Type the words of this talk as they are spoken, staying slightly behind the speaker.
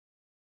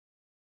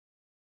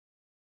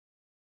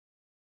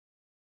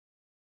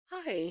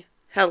Hi.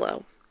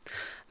 Hello.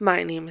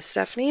 My name is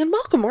Stephanie, and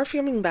welcome, or if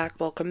you're coming back,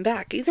 welcome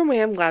back. Either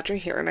way, I'm glad you're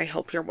here, and I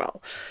hope you're well.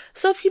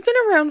 So if you've been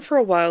around for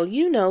a while,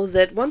 you know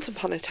that once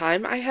upon a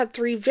time, I had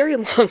 3 very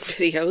long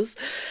videos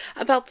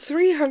about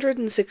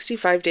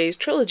 365 Days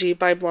Trilogy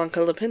by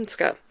Blanka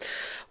Lipinska,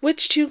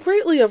 which, to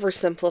greatly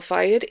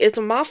oversimplify it, is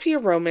a mafia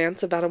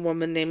romance about a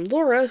woman named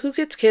Laura who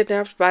gets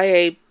kidnapped by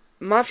a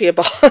mafia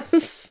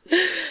boss,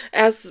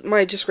 as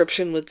my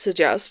description would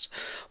suggest,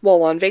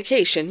 while on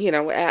vacation,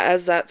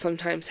 as that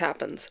sometimes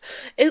happens.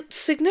 It's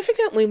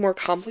significantly more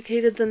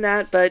complicated than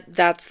that, but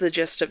that's the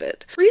gist of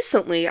it.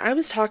 Recently, I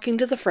was talking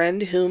to the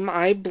friend whom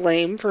I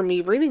blame for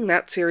me reading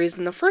that series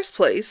in the first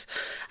place,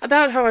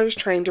 about how I was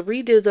trying to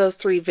redo those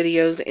 3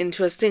 videos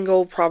into a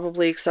single,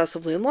 probably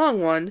excessively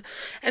long one,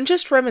 and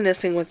just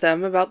reminiscing with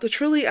them about the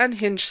truly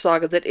unhinged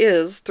saga that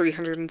is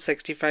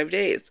 365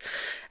 Days.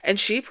 And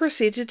she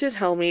proceeded to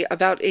tell me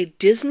about a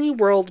Disney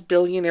World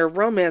billionaire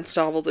romance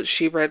novel that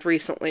she read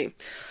recently.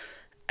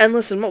 And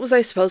listen, what was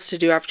I supposed to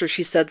do after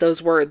she said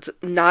those words?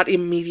 Not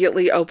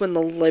immediately open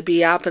the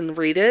Libby app and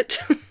read it?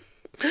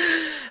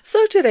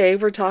 So today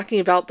we're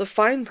talking about The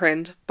Fine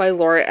Print by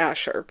Laura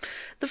Asher,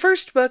 the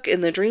first book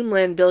in the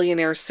Dreamland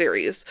Billionaire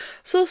series.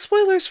 So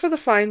spoilers for The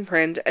Fine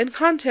Print and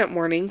content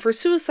warning for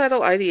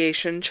suicidal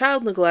ideation,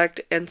 child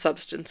neglect, and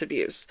substance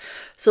abuse.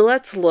 So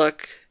let's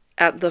look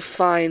at The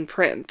Fine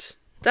Print.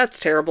 That's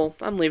terrible.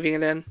 I'm leaving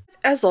it in.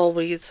 As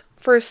always,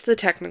 first the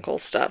technical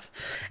stuff.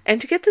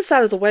 And to get this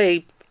out of the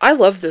way, I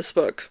love this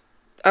book.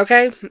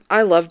 Okay?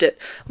 I loved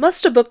it.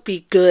 Must a book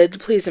be good?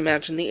 Please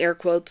imagine the air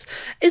quotes.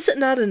 Is it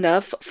not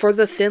enough for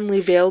the thinly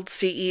veiled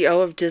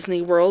CEO of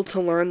Disney World to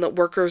learn that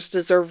workers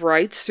deserve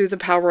rights through the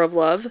power of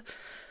love?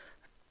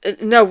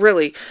 No,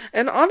 really.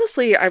 And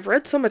honestly, I've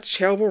read so much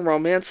terrible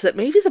romance that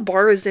maybe the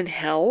bar is in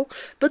hell,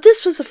 but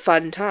this was a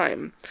fun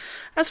time.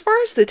 As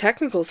far as the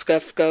technical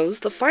stuff goes,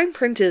 The Fine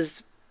Print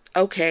is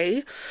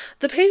okay.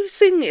 The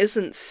pacing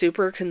isn't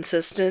super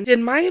consistent.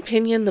 In my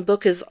opinion, the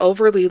book is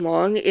overly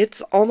long.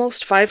 It's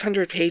almost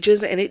 500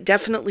 pages, and it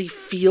definitely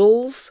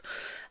feels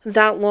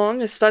that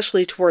long,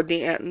 especially toward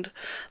the end.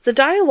 The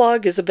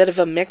dialogue is a bit of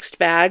a mixed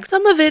bag.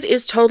 Some of it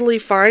is totally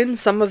fine,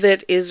 some of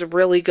it is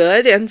really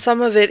good, and some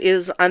of it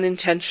is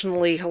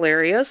unintentionally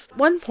hilarious.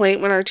 One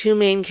point when our 2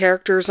 main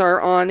characters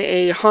are on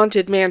a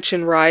haunted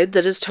mansion ride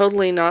that is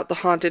totally not the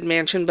haunted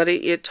mansion, but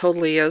it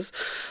totally is.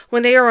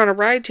 When they are on a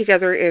ride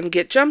together and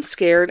get jump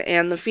scared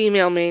and the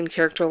female main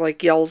character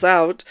yells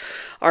out,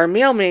 our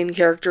male main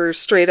character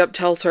straight up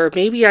tells her,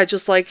 "Maybe I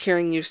just like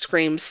hearing you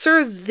scream."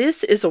 Sir,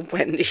 this is a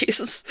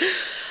Wendy's.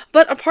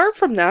 But apart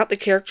from that, the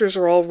characters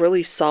are all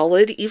really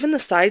solid. Even the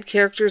side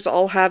characters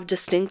all have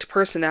distinct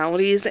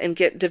personalities and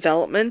get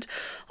development,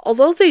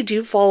 although they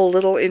do fall a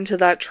little into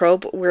that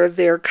trope where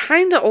they're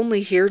kinda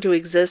only here to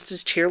exist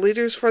as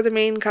cheerleaders for the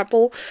main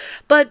couple,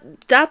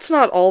 but that's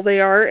not all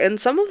they are, and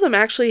some of them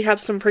actually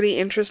have some pretty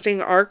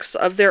interesting arcs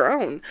of their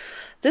own.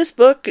 This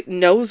book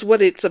knows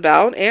what it's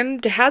about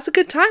and has a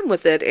good time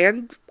with it,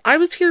 and I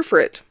was here for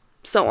it.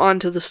 So on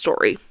to the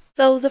story.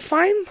 So, The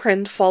Fine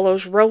Print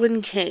follows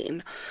Rowan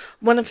Kane,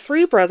 one of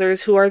 3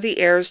 brothers who are the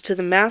heirs to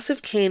the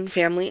massive Kane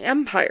family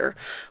empire,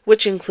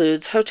 which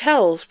includes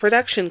hotels,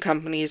 production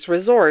companies,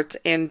 resorts,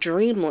 and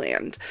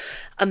Dreamland,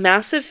 a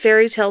massive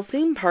fairy tale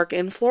theme park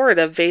in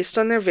Florida based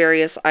on their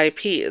various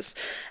IPs.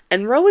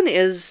 And Rowan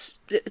is,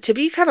 to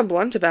be kind of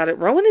blunt about it,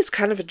 Rowan is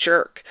kind of a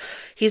jerk.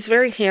 He's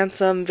very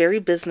handsome, very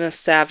business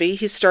savvy.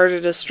 He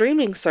started a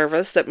streaming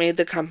service that made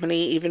the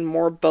company even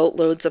more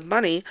boatloads of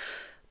money.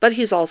 But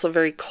he's also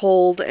very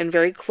cold and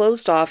very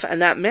closed off,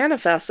 and that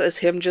manifests as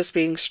him just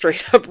being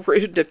straight up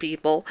rude to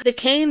people. The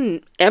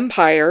Kane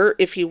Empire,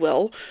 if you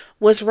will,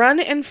 was run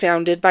and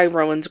founded by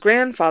Rowan's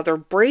grandfather,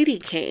 Brady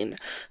Kane,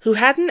 who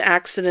had an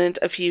accident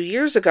a few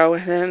years ago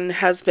and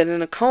has been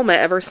in a coma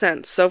ever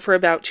since, so for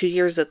about 2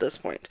 years at this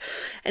point.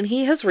 And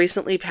he has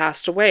recently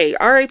passed away.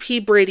 R.I.P.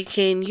 Brady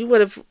Kane, you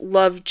would have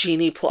loved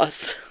Genie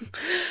Plus.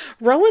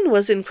 Rowan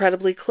was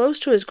incredibly close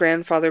to his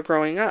grandfather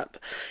growing up.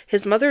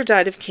 His mother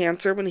died of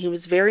cancer when he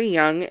was very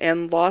young,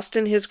 and lost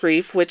in his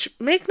grief, which,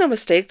 make no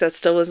mistake, that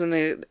still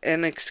isn't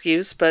an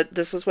excuse, but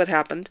this is what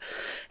happened.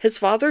 His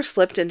father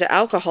slipped into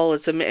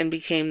alcoholism and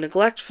became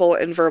neglectful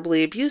and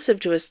verbally abusive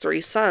to his 3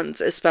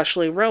 sons,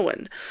 especially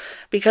Rowan,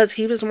 because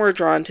he was more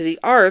drawn to the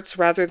arts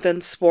rather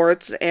than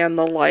sports and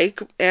the like,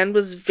 and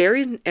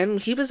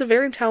he was a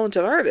very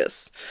talented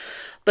artist.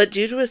 But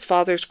due to his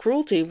father's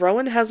cruelty,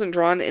 Rowan hasn't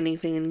drawn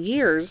anything in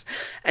years,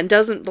 and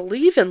doesn't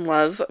believe in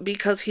love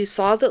because he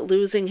saw that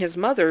losing his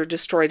mother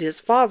destroyed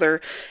his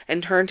father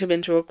and turned him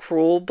into a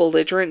cruel,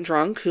 belligerent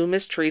drunk who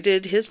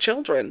mistreated his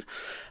children.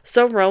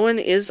 So Rowan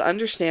is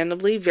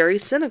understandably very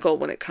cynical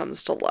when it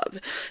comes to love.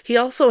 He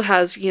also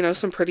has,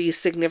 some pretty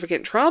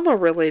significant trauma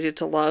related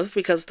to love,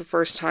 because the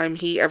first time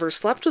he ever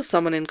slept with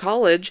someone in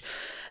college,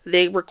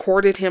 they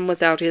recorded him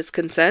without his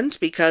consent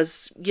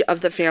because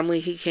of the family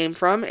he came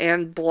from,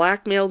 and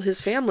blackmailed his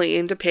family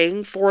into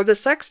paying for the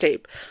sex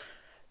tape.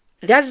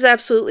 That is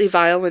absolutely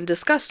vile and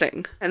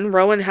disgusting. And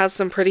Rowan has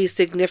some pretty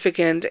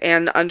significant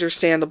and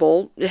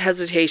understandable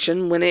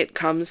hesitation when it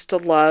comes to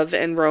love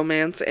and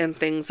romance and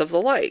things of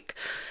the like.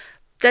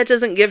 That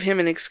doesn't give him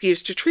an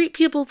excuse to treat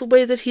people the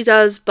way that he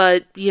does,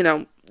 but,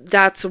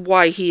 that's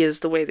why he is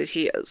the way that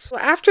he is. So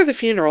after the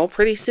funeral,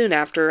 pretty soon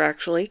after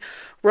actually,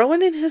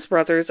 Rowan and his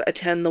brothers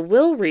attend the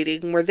will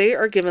reading where they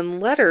are given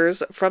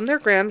letters from their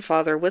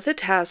grandfather with a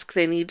task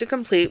they need to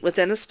complete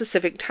within a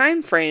specific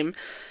time frame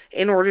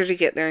in order to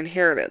get their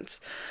inheritance.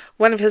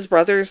 One of his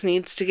brothers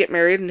needs to get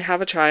married and have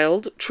a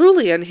child,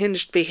 truly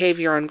unhinged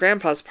behavior on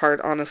Grandpa's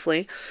part,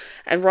 honestly,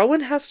 and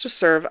Rowan has to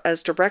serve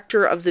as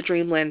director of the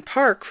Dreamland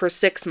Park for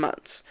 6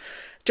 months,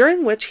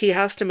 during which he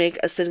has to make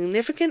a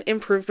significant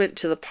improvement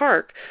to the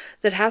park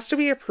that has to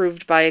be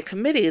approved by a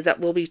committee that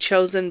will be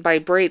chosen by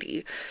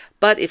Brady.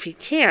 But if he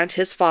can't,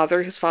 his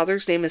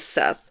father's name is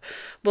Seth,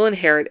 will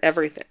inherit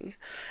everything.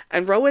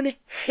 And Rowan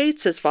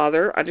hates his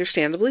father,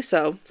 understandably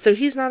so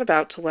he's not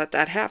about to let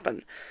that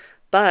happen.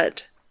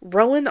 But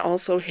Rowan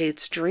also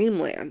hates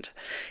Dreamland.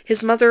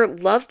 His mother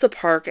loved the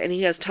park and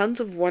he has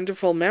tons of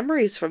wonderful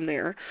memories from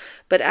there,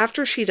 but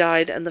after she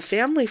died and the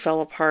family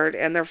fell apart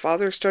and their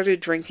father started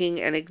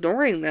drinking and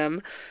ignoring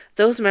them,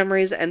 those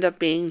memories end up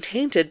being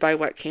tainted by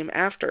what came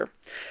after.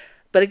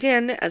 But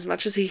again, as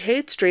much as he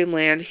hates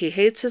Dreamland, he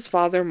hates his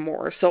father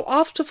more, so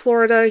off to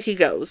Florida he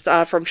goes,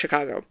 from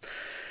Chicago.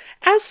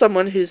 As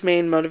someone whose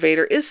main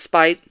motivator is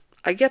spite,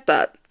 I get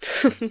that.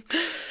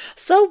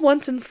 So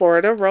once in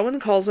Florida, Rowan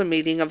calls a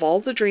meeting of all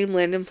the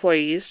Dreamland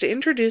employees to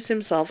introduce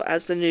himself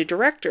as the new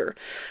director,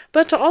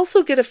 but to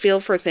also get a feel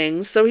for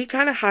things, so he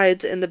kind of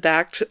hides in the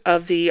back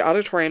of the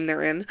auditorium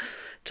they're in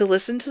to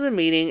listen to the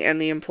meeting and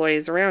the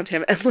employees around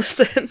him. And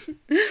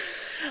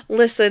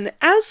listen,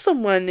 as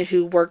someone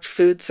who worked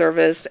food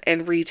service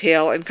and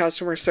retail and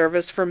customer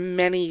service for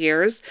many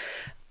years,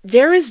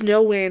 there is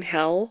no way in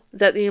hell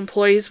that the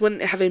employees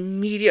wouldn't have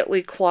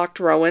immediately clocked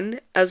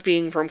Rowan as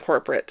being from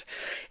corporate.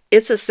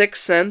 It's a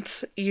sixth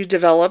sense you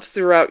develop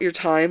throughout your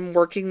time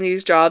working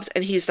these jobs,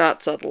 and he's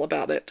not subtle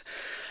about it.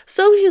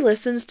 So he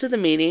listens to the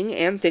meeting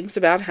and thinks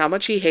about how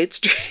much he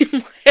hates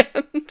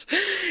Dreamland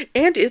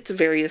and its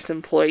various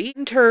employees.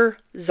 Enter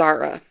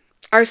Zara,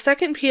 our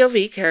second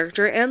POV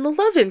character and the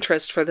love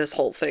interest for this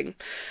whole thing.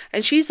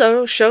 And she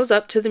shows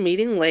up to the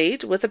meeting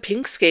late with a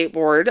pink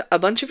skateboard, a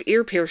bunch of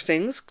ear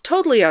piercings,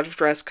 totally out of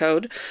dress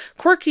code,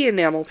 quirky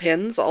enamel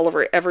pins all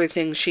over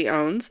everything she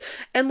owns,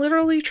 and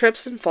literally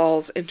trips and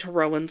falls into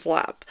Rowan's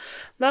lap.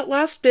 That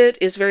last bit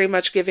is very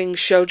much giving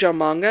shoujo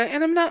manga,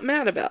 and I'm not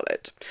mad about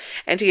it.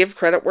 And to give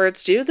credit where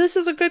it's due, this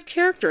is a good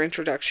character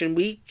introduction.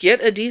 We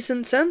get a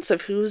decent sense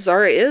of who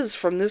Zara is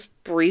from this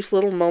brief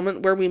little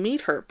moment where we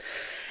meet her.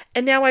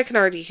 And now I can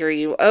already hear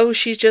you. Oh,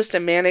 she's just a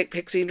manic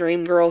pixie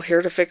dream girl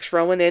here to fix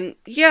Rowan, and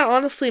yeah,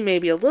 honestly,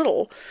 maybe a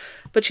little.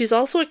 But she's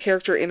also a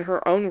character in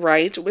her own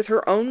right, with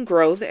her own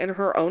growth and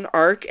her own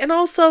arc, and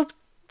also,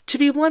 to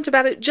be blunt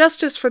about it,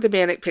 justice for the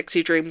manic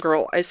pixie dream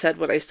girl. I said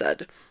what I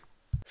said.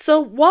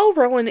 So, while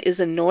Rowan is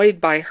annoyed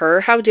by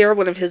her, how dare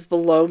one of his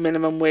below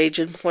minimum wage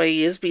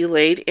employees be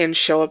late and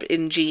show up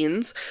in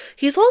jeans,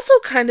 he's also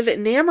kind of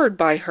enamored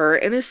by her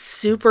and is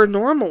super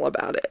normal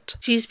about it.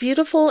 She's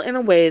beautiful in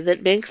a way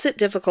that makes it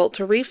difficult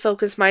to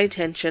refocus my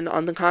attention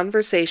on the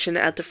conversation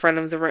at the front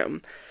of the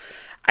room.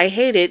 I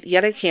hate it,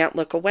 yet I can't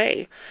look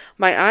away.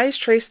 My eyes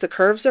trace the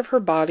curves of her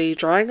body,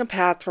 drawing a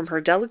path from her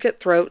delicate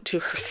throat to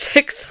her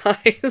thick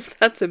thighs.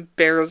 That's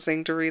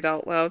embarrassing to read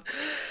out loud.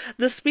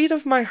 The speed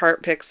of my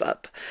heart picks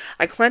up.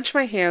 I clench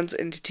my hands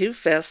into 2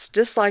 fists,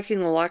 disliking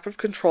the lack of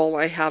control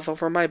I have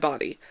over my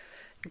body.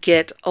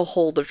 Get a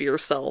hold of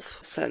yourself.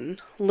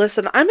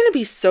 Listen, I'm going to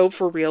be so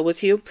for real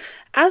with you.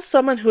 As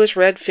someone who has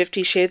read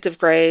 50 Shades of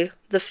Grey,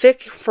 the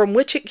fic from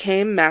which it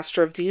came,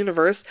 Master of the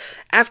Universe,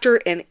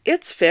 after and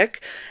its fic,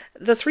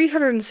 the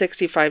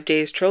 365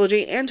 Days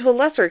trilogy, and to a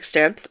lesser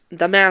extent,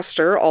 The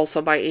Master,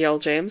 also by E.L.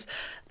 James,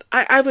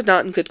 I would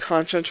not in good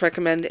conscience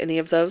recommend any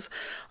of those.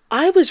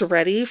 I was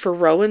ready for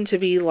Rowan to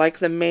be like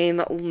the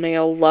main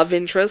male love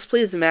interest,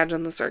 please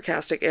imagine the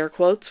sarcastic air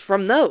quotes,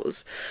 from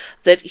those.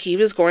 That he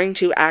was going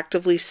to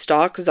actively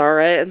stalk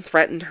Zara and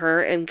threaten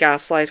her and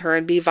gaslight her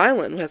and be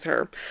violent with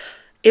her.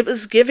 It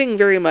was giving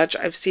very much,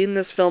 I've seen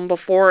this film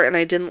before and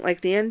I didn't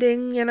like the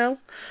ending, you know?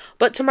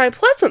 But to my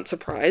pleasant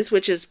surprise,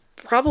 which is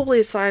probably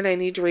a sign I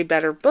need to read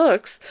better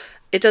books,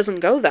 it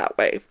doesn't go that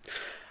way.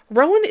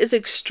 Rowan is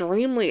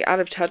extremely out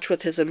of touch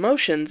with his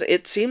emotions.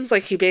 It seems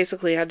like he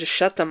basically had to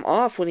shut them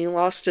off when he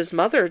lost his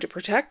mother to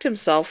protect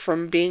himself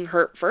from being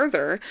hurt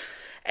further.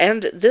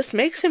 And this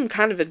makes him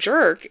kind of a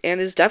jerk,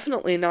 and is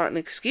definitely not an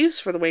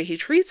excuse for the way he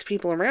treats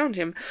people around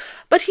him,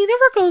 but he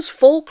never goes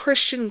full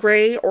Christian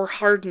Grey or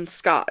Harden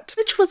Scott,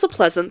 which was a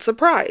pleasant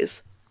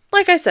surprise.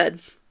 Like I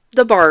said,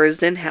 the bar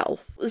is in hell.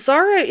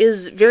 Zara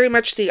is very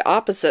much the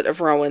opposite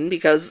of Rowan,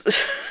 because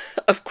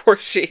of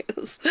course she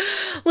is.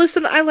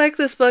 Listen, I like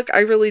this book, I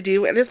really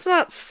do, and it's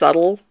not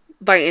subtle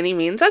by any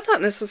means. That's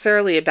not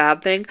necessarily a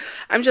bad thing.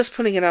 I'm just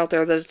putting it out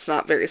there that it's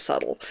not very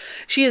subtle.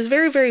 She is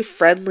very, very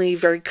friendly,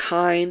 very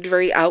kind,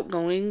 very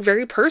outgoing,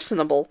 very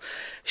personable.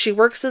 She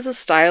works as a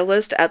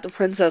stylist at the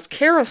Princess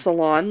Cara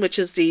Salon, which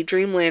is the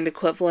Dreamland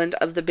equivalent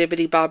of the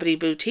Bibbidi Bobbidi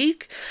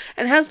Boutique,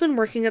 and has been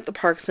working at the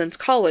park since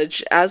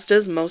college, as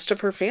does most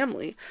of her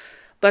family.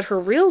 But her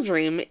real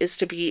dream is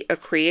to be a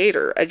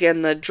creator,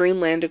 again, the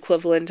Dreamland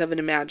equivalent of an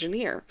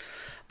Imagineer.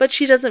 But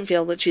she doesn't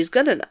feel that she's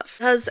good enough.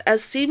 Because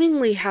as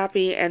seemingly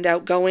happy and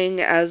outgoing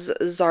as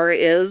Zara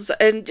is,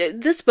 and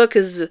this book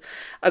is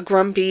a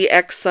grumpy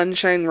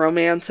ex-sunshine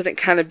romance, and it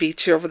kind of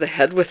beats you over the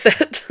head with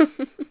it.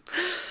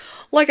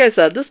 Like I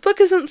said, this book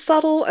isn't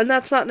subtle, and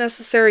that's not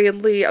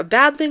necessarily a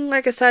bad thing,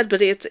 like I said,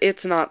 but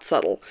it's not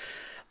subtle.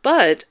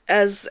 But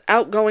as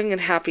outgoing and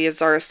happy as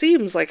Zara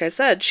seems, like I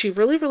said, she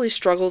really, really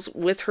struggles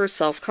with her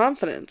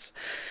self-confidence.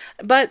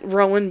 But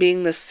Rowan,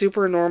 being the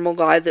super normal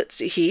guy that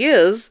he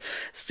is,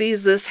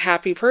 sees this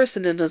happy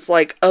person and is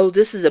like, oh,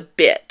 this is a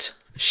bit.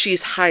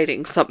 She's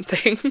hiding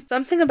something.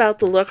 Something about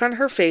the look on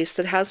her face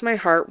that has my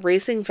heart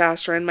racing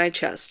faster in my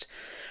chest.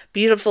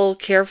 Beautiful,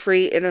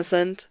 carefree,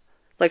 innocent.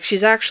 Like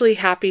she's actually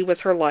happy with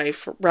her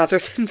life rather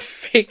than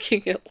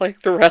faking it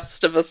like the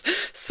rest of us.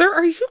 Sir,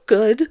 are you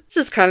good?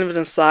 Just kind of an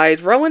aside.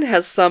 Rowan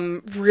has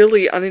some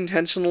really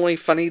unintentionally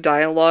funny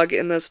dialogue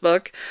in this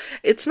book.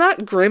 It's not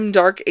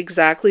grimdark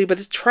exactly, but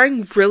it's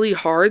trying really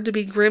hard to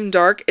be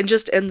grimdark and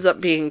just ends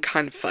up being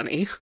kind of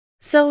funny.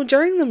 So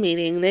during the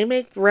meeting, they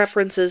make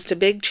references to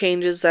big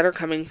changes that are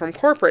coming from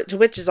corporate, to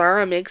which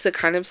Zara makes a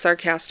kind of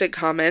sarcastic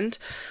comment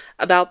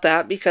about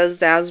that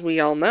because, as we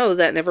all know,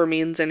 that never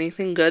means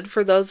anything good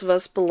for those of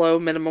us below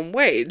minimum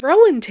wage.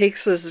 Rowan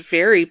takes this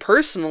very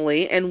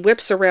personally and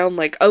whips around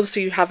like, oh, so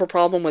you have a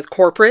problem with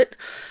corporate?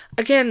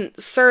 Again,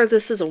 sir,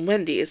 this is a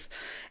Wendy's.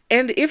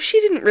 And if she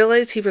didn't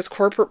realize he was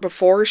corporate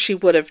before, she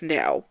would have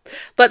now.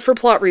 But for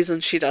plot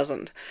reasons, she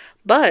doesn't.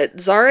 But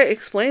Zara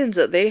explains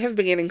that they have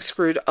been getting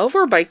screwed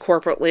over by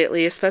corporate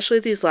lately, especially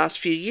these last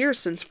few years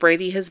since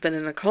Brady has been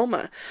in a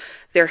coma.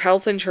 Their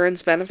health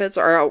insurance benefits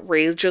are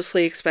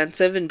outrageously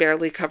expensive and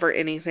barely cover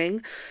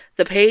anything.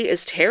 The pay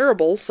is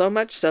terrible, so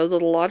much so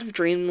that a lot of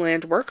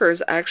Dreamland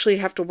workers actually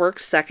have to work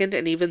second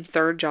and even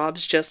third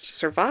jobs just to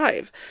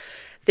survive.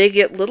 They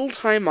get little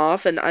time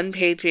off and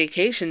unpaid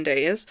vacation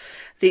days.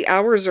 The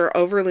hours are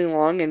overly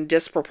long and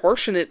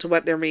disproportionate to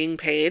what they're being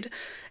paid.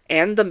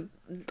 And the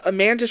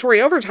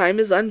mandatory overtime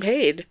is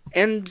unpaid.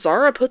 And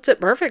Zara puts it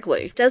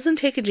perfectly. It doesn't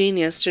take a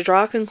genius to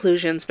draw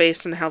conclusions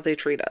based on how they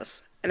treat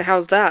us. And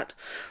how's that?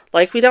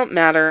 Like we don't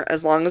matter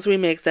as long as we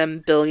make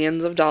them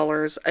billions of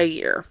dollars a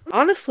year.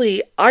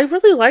 Honestly, I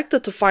really like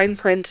that the fine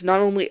print not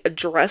only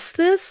address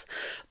this,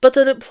 but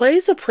that it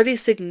plays a pretty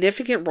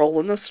significant role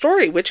in the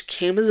story, which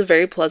came as a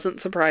very pleasant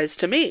surprise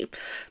to me.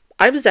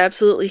 I was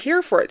absolutely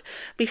here for it,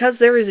 because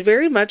there is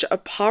very much a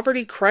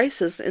poverty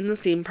crisis in the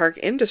theme park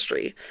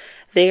industry.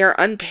 They are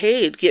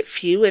unpaid, get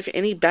few if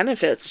any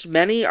benefits,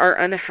 many are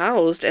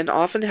unhoused, and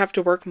often have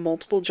to work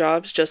multiple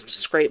jobs just to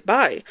scrape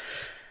by.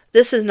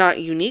 This is not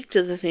unique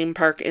to the theme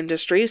park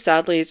industry.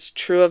 Sadly, it's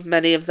true of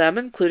many of them,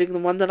 including the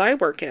one that I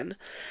work in.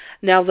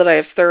 Now that I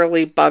have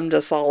thoroughly bummed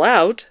us all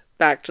out,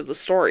 back to the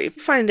story.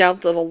 We find out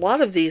that a lot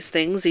of these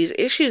things, these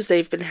issues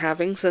they've been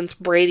having since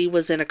Brady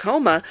was in a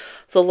coma,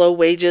 the low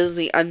wages,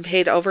 the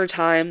unpaid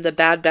overtime, the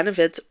bad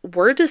benefits,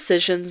 were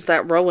decisions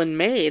that Rowan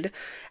made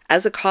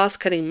as a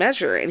cost-cutting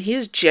measure, and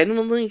he's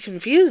genuinely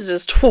confused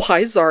as to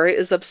why Zara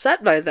is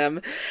upset by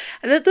them.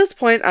 And at this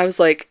point, I was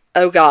like,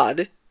 oh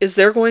god, is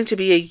there going to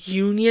be a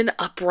union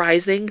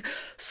uprising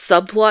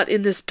subplot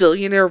in this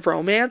billionaire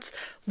romance?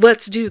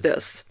 Let's do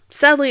this.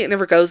 Sadly, it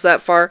never goes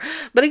that far,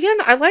 but again,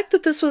 I like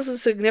that this was a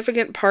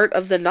significant part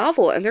of the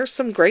novel, and there's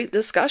some great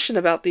discussion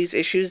about these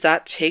issues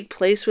that take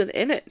place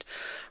within it.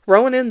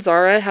 Rowan and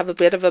Zara have a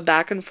bit of a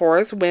back and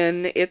forth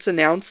when it's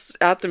announced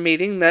at the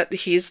meeting that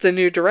he's the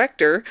new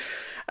director,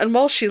 and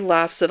while she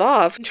laughs it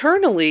off,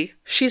 internally,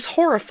 she's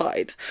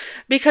horrified,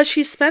 because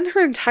she spent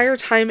her entire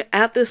time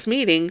at this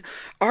meeting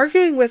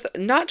arguing with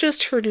not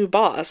just her new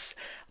boss,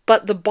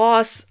 but the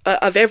boss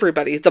of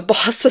everybody, the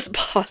boss's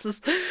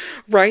boss,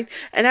 right?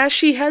 And as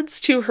she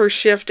heads to her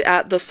shift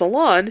at the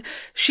salon,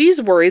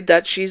 she's worried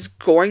that she's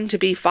going to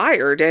be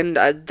fired, and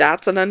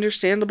that's an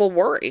understandable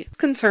worry.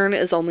 Concern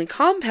is only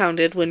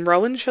compounded when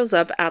Rowan shows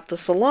up at the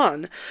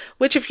salon,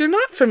 which, if you're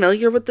not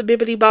familiar with the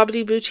Bibbidi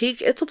Bobbidi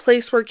Boutique, it's a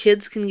place where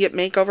kids can get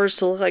makeovers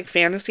to look like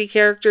fantasy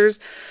characters,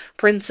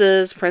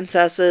 princes,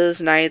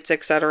 princesses, knights,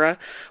 etc.,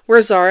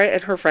 where Zara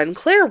and her friend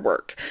Claire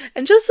work.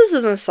 And just as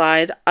an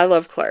aside, I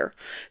love Claire.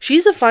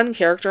 She's a fun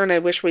character, and I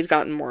wish we'd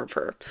gotten more of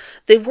her.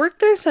 They've worked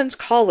there since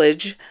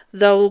college,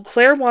 though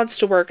Claire wants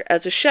to work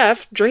as a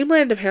chef.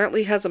 Dreamland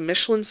apparently has a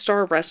Michelin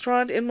star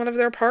restaurant in one of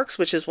their parks,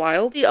 which is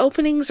wild. The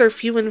openings are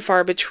few and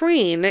far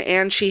between,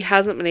 and she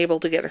hasn't been able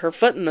to get her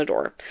foot in the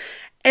door.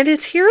 And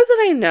it's here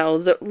that I know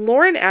that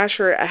Lauren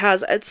Asher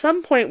has at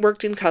some point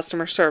worked in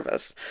customer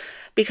service,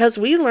 because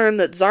we learn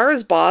that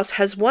Zara's boss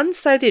has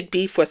one-sided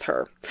beef with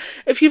her.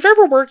 If you've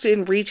ever worked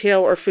in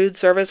retail or food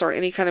service or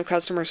any kind of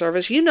customer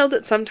service, you know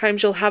that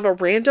sometimes you'll have a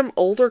random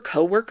older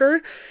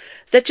coworker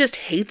that just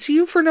hates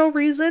you for no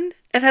reason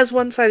and has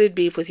one-sided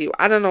beef with you.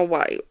 I don't know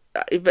why,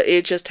 but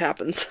it just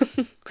happens.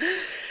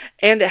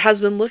 And it has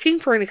been looking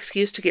for an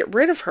excuse to get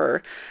rid of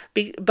her,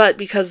 but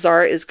because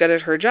Zara is good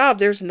at her job,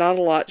 there's not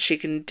a lot she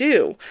can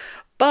do.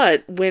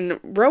 But when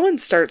Rowan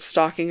starts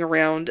stalking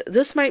around,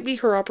 this might be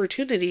her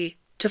opportunity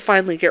to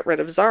finally get rid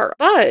of Zara.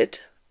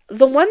 But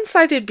the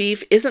one-sided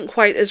beef isn't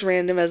quite as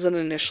random as it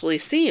initially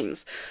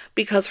seems,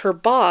 because her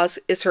boss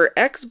is her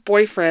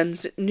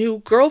ex-boyfriend's new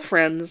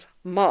girlfriend's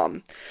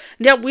mom.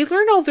 Now, we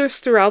learn all this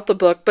throughout the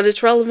book, but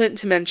it's relevant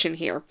to mention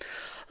here.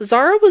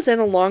 Zara was in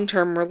a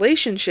long-term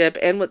relationship,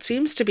 and what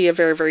seems to be a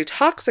very, very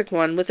toxic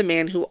one, with a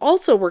man who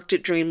also worked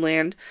at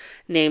Dreamland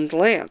named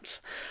Lance.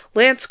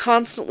 Lance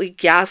constantly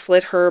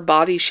gaslit her,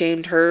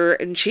 body-shamed her,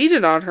 and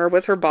cheated on her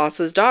with her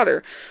boss's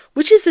daughter,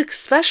 which is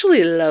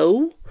especially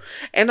low.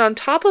 And on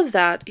top of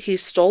that, he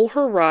stole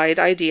her ride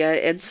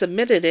idea and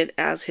submitted it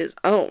as his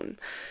own.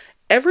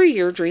 Every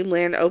year,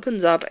 Dreamland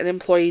opens up an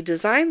employee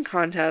design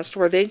contest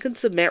where they can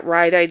submit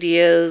ride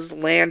ideas,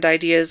 land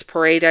ideas,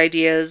 parade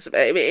ideas,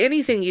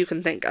 anything you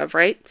can think of,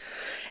 right?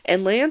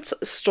 And Lance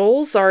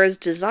stole Zara's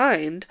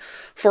design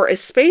for a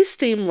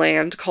space-themed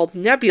land called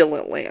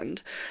Nebula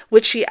Land,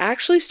 which she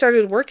actually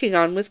started working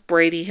on with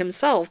Brady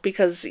himself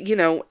because, you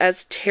know,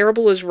 as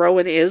terrible as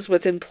Rowan is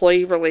with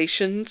employee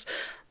relations,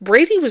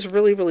 Brady was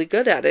really, really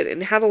good at it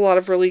and had a lot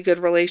of really good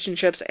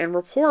relationships and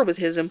rapport with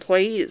his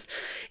employees,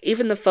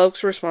 even the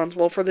folks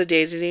responsible for the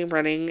day-to-day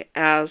running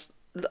of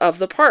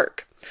the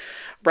park.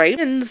 Right?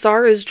 And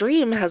Zara's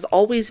dream has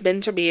always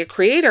been to be a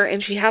creator,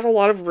 and she had a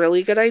lot of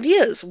really good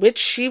ideas, which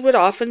she would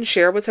often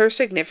share with her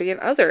significant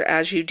other,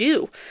 as you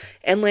do.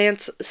 And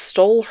Lance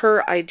stole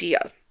her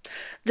idea.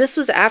 This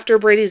was after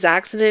Brady's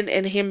accident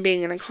and him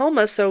being in a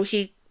coma, so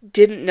he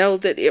didn't know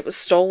that it was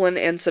stolen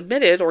and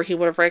submitted, or he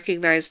would have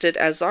recognized it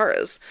as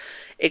Zara's.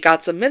 It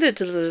got submitted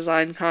to the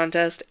design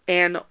contest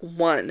and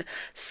won.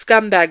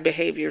 Scumbag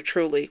behavior,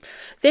 truly.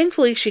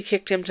 Thankfully, she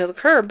kicked him to the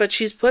curb, but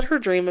she's put her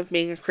dream of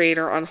being a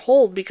creator on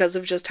hold because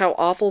of just how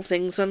awful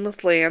things went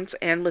with Lance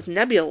and with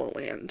Nebula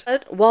Land.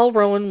 But while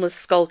Rowan was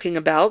skulking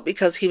about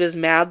because he was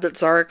mad that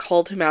Zara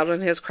called him out on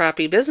his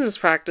crappy business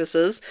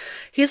practices,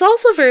 he's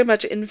also very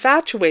much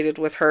infatuated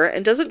with her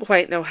and doesn't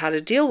quite know how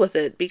to deal with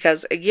it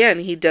because, again,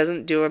 he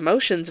doesn't do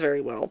emotions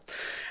very well.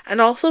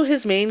 And also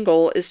his main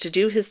goal is to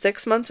do his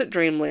 6 months at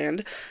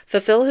Dreamland,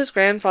 fulfill his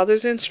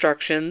grandfather's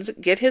instructions,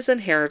 get his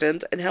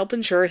inheritance, and help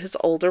ensure his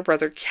older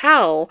brother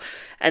Cal,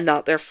 and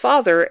not their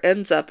father,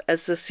 ends up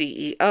as the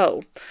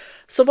CEO.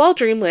 So while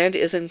Dreamland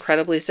is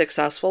incredibly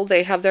successful,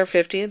 they have their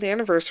 50th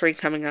anniversary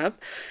coming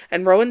up,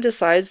 and Rowan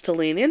decides to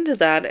lean into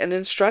that and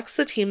instructs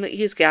the team that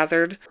he's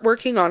gathered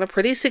working on a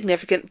pretty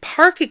significant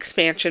park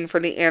expansion for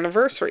the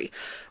anniversary.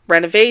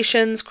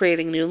 Renovations,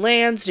 creating new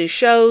lands, new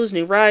shows,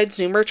 new rides,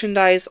 new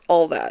merchandise,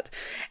 all that.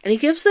 And he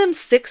gives them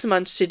 6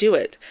 months to do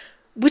it,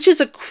 which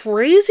is a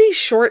crazy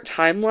short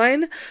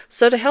timeline,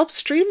 so to help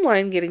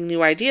streamline getting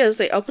new ideas,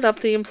 they open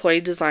up the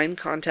employee design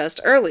contest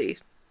early.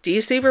 Do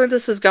you see where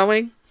this is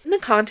going? When the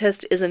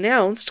contest is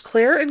announced,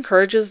 Claire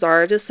encourages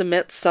Zara to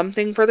submit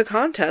something for the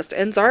contest,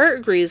 and Zara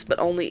agrees, but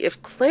only if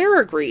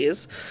Claire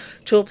agrees,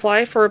 to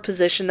apply for a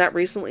position that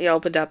recently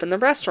opened up in the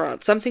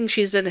restaurant, something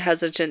she's been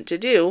hesitant to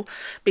do,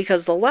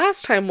 because the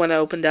last time one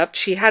opened up,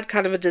 she had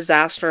kind of a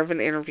disaster of an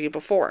interview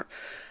before.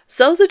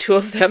 So the two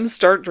of them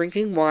start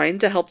drinking wine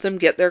to help them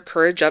get their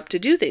courage up to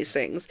do these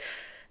things.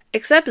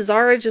 Except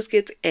Zara just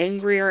gets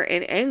angrier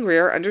and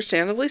angrier,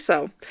 understandably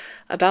so,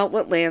 about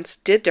what Lance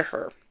did to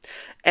her.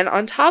 And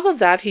on top of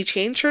that, he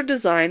changed her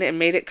design and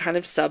made it kind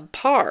of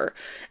subpar.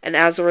 And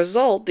as a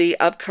result, the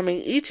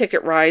upcoming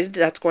e-ticket ride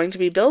that's going to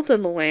be built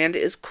in the land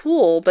is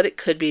cool, but it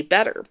could be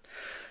better.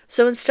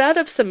 So instead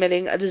of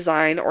submitting a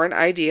design or an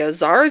idea,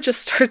 Zara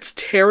just starts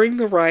tearing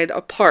the ride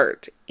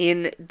apart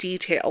in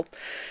detail.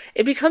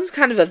 It becomes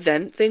kind of a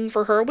vent thing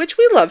for her, which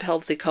we love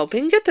healthy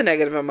coping, get the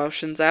negative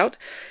emotions out.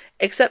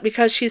 Except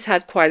because she's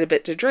had quite a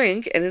bit to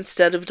drink, and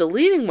instead of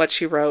deleting what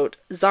she wrote,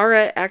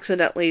 Zara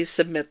accidentally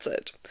submits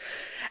it.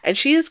 And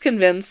she is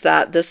convinced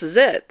that this is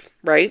it,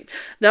 right?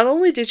 Not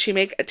only did she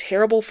make a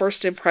terrible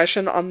first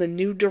impression on the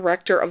new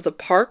director of the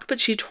park, but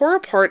she tore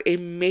apart a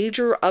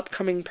major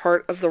upcoming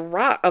part of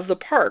the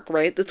park,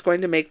 right? That's going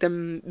to make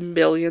them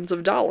millions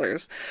of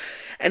dollars.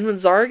 And when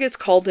Zara gets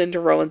called into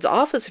Rowan's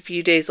office a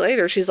few days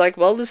later, she's like,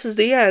 well, this is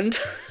the end.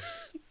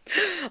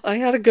 I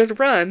had a good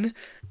run.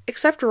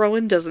 Except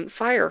Rowan doesn't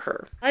fire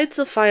her. Slides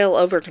the file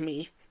over to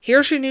me.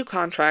 Here's your new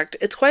contract.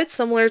 It's quite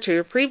similar to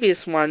your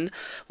previous one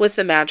with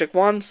the Magic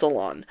Wand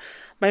Salon.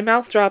 My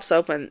mouth drops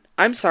open.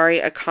 I'm sorry,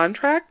 a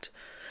contract?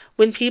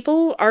 When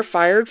people are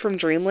fired from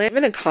Dreamland,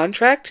 given a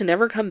contract to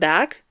never come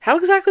back? How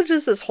exactly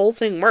does this whole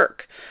thing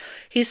work?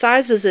 He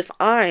sighs as if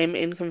I'm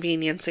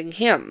inconveniencing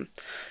him.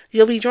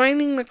 You'll be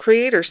joining the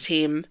creators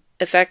team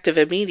effective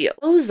immediately.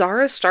 So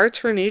Zara starts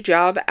her new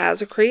job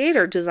as a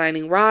creator,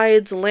 designing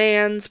rides,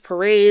 lands,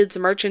 parades,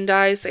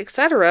 merchandise,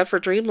 etc. for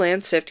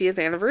Dreamland's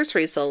 50th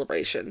anniversary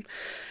celebration.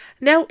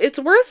 Now, it's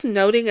worth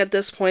noting at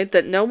this point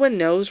that no one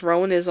knows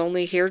Rowan is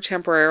only here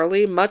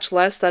temporarily, much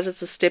less that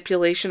it's a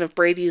stipulation of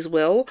Brady's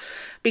will,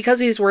 because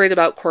he's worried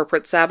about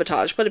corporate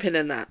sabotage. Put a pin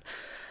in that.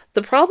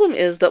 The problem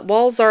is that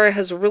while Zara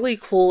has really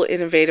cool,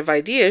 innovative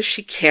ideas,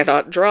 she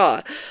cannot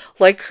draw.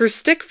 Like, her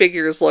stick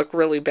figures look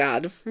really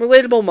bad.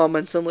 Relatable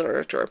moments in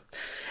literature.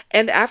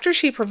 And after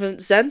she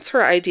presents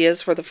her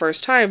ideas for the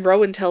first time,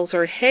 Rowan tells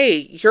her, "Hey,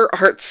 your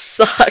art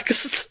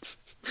sucks."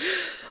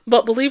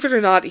 But believe it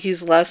or not,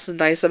 he's less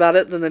nice about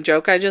it than the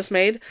joke I just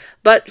made,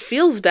 but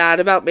feels bad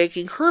about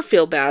making her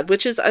feel bad,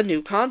 which is a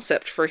new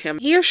concept for him.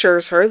 He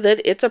assures her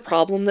that it's a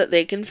problem that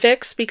they can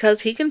fix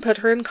because he can put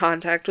her in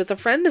contact with a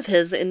friend of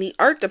his in the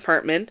art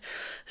department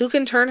who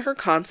can turn her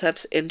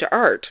concepts into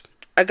art.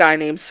 A guy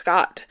named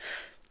Scott.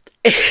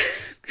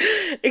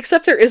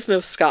 Except there is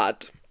no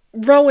Scott.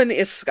 Rowan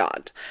is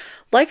Scott.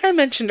 Like I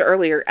mentioned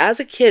earlier, as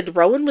a kid,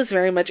 Rowan was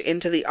very much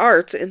into the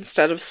arts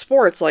instead of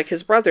sports like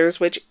his brothers,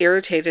 which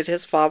irritated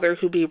his father,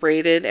 who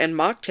berated and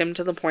mocked him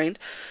to the point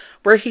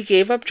where he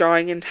gave up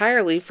drawing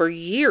entirely for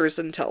years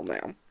until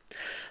now.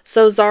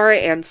 So Zara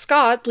and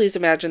Scott, please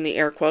imagine the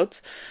air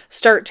quotes,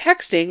 start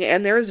texting,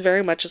 and there is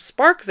very much a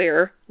spark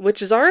there, which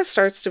Zara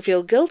starts to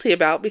feel guilty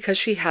about because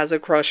she has a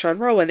crush on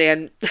Rowan,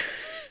 and...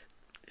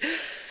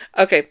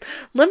 Okay,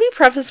 let me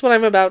preface what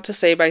I'm about to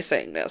say by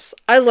saying this.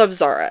 I love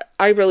Zara.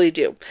 I really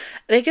do.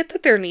 And I get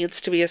that there needs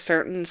to be a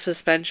certain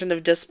suspension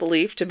of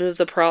disbelief to move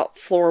the plot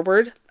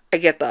forward. I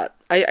get that.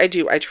 I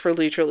do. I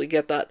truly, truly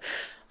get that.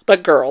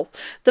 But girl,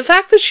 the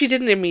fact that she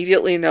didn't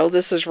immediately know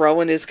this is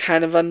Rowan is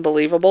kind of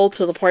unbelievable,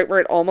 to the point where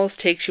it almost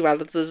takes you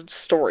out of the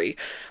story.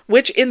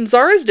 Which, in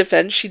Zara's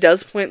defense, she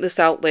does point this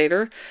out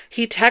later.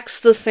 He texts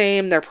the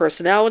same, their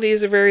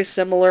personalities are very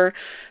similar.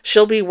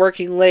 She'll be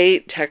working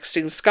late,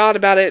 texting Scott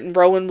about it, and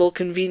Rowan will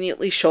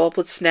conveniently show up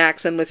with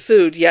snacks and with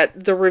food,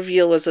 yet the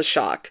reveal is a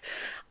shock.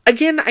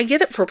 Again, I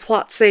get it for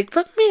plot's sake,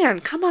 but man,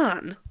 come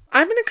on.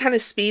 I'm going to kind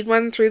of speed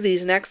run through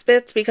these next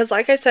bits because,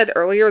 like I said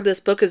earlier, this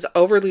book is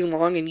overly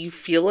long and you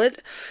feel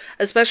it,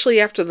 especially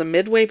after the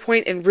midway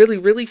point, and really,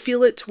 really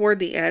feel it toward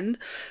the end.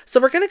 So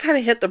we're going to kind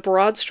of hit the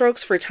broad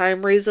strokes for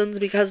time reasons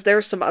because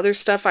there's some other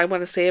stuff I want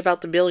to say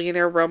about the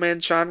billionaire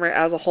romance genre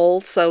as a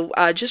whole, so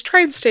just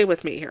try and stay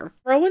with me here.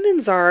 Rowan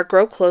and Zara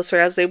grow closer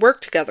as they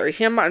work together,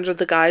 him under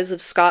the guise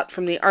of Scott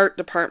from the art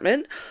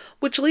department,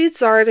 which leads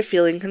Zara to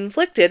feeling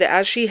conflicted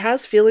as she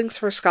has feelings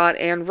for Scott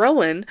and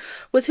Rowan,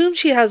 with whom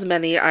she has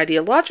many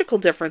ideological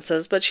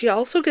differences, but she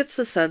also gets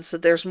the sense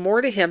that there's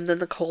more to him than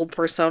the cold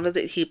persona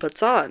that he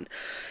puts on.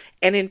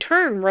 And in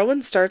turn,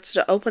 Rowan starts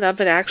to open up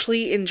and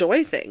actually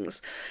enjoy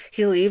things.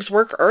 He leaves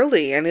work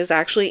early and is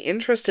actually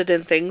interested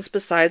in things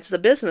besides the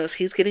business.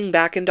 He's getting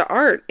back into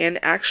art and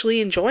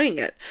actually enjoying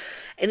it.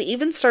 And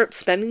even starts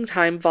spending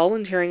time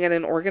volunteering at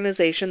an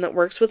organization that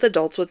works with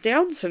adults with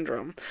Down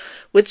syndrome,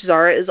 which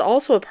Zara is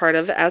also a part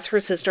of, as her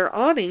sister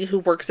Ani, who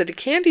works at a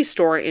candy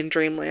store in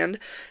Dreamland,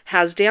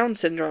 has Down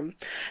syndrome.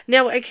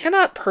 Now, I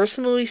cannot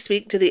personally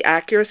speak to the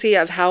accuracy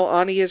of how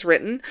Ani is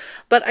written,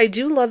 but I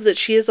do love that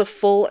she is a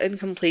full and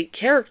complete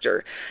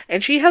character,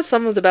 and she has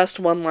some of the best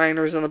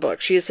one-liners in the book.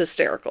 She is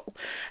hysterical.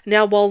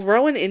 Now, while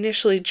Rowan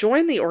initially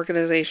joined the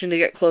organization to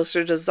get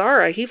closer to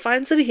Zara, he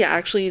finds that he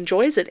actually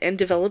enjoys it and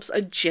develops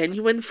a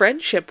genuine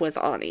friendship with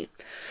Ani.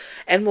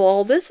 And while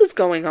all this is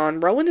going on,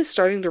 Rowan is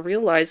starting to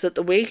realize that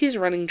the way he's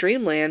running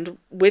Dreamland,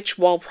 which,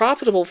 while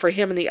profitable for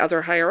him and the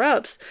other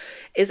higher-ups,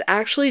 is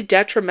actually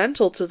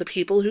detrimental to the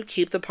people who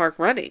keep the park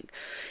running.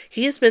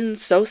 He has been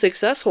so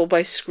successful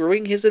by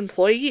screwing his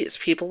employees,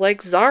 people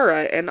like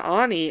Zara and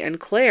Ani and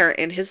Claire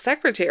and his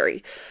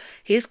secretary.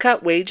 He's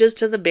cut wages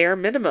to the bare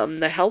minimum.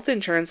 The health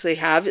insurance they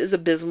have is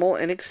abysmal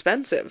and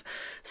expensive.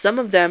 Some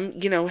of them,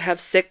 have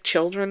sick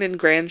children and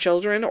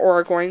grandchildren or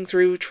are going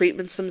through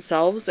treatments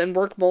themselves and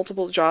work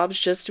multiple jobs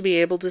just to be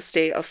able to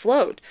stay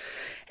afloat.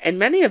 And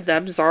many of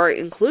them, Zara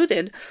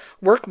included,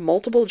 work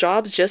multiple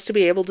jobs just to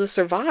be able to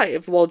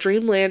survive, while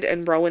Dreamland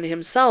and Rowan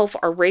himself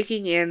are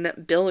raking in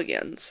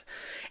billions.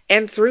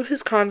 And through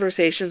his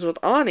conversations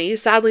with Ani,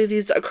 sadly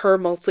these occur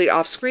mostly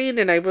off-screen,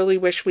 and I really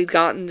wish we'd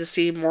gotten to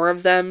see more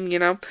of them,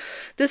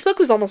 This book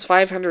was almost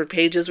 500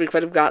 pages, we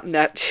could have gotten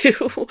that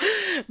too,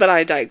 but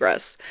I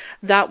digress.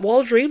 That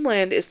while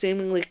Dreamland is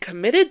seemingly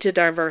committed to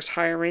diverse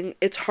hiring,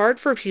 it's hard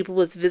for people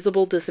with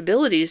visible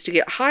disabilities to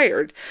get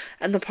hired,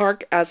 and the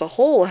park as a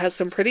whole has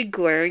some pretty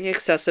glaring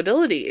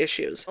accessibility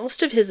issues.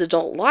 Most of his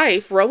adult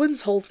life,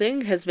 Rowan's whole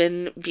thing has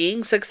been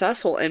being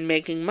successful and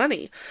making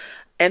money.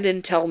 And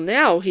until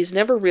now, he's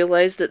never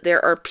realized that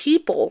there are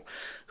people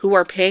who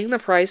are paying the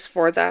price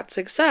for that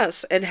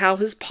success and how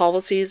his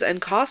policies and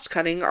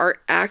cost-cutting are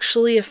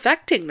actually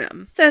affecting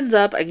them. This ends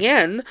up,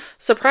 again,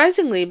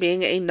 surprisingly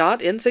being a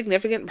not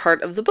insignificant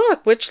part of the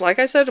book, which, like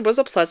I said, was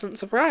a pleasant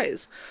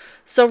surprise.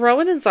 So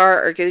Rowan and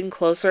Zara are getting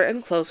closer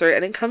and closer,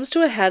 and it comes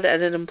to a head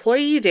at an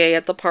employee day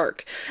at the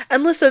park.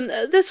 And listen,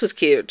 this was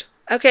cute.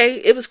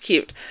 Okay, it was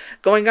cute.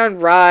 Going on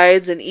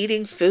rides and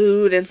eating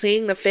food and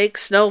seeing the fake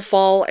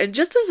snowfall. And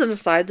just as an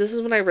aside, this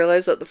is when I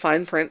realized that the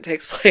fine print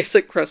takes place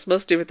at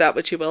Christmas. Do with that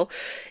what you will.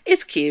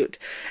 It's cute.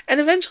 And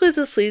eventually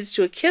this leads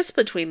to a kiss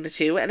between the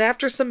two. And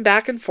after some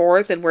back and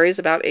forth and worries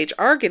about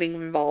HR getting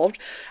involved,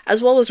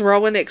 as well as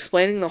Rowan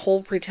explaining the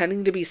whole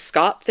pretending to be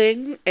Scott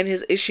thing and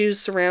his issues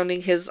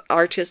surrounding his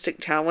artistic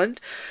talent,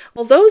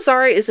 although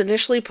Zara is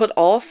initially put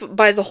off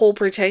by the whole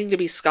pretending to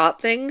be Scott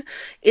thing,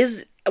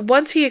 is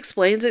once he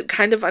explains it,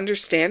 kind of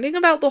understanding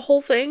about the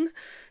whole thing.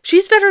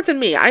 She's better than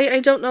me. I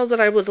don't know that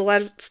I would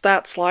let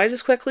that slide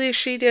as quickly as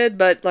she did,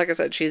 but like I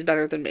said, she's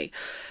better than me.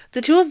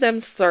 The two of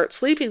them start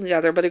sleeping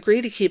together, but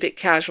agree to keep it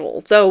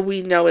casual, though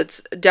we know it's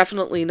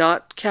definitely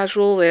not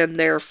casual and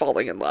they're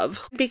falling in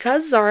love.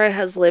 Because Zara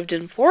has lived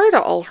in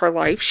Florida all her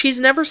life, she's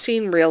never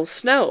seen real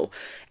snow,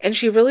 and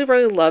she really,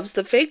 really loves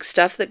the fake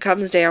stuff that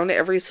comes down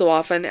every so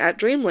often at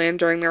Dreamland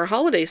during their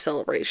holiday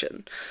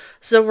celebration.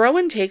 So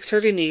Rowan takes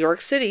her to New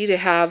York City to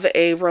have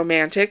a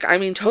romantic,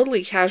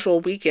 totally casual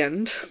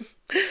weekend,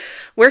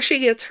 where she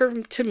gets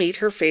her to meet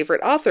her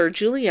favorite author,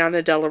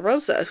 Juliana De La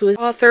Rosa, who is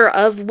author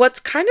of what's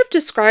kind of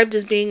described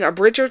as being a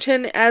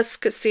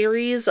Bridgerton-esque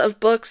series of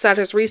books that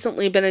has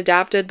recently been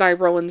adapted by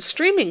Rowan's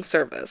streaming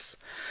service.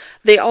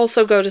 They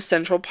also go to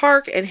Central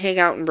Park and hang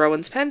out in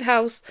Rowan's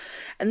penthouse,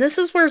 and this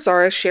is where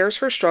Zara shares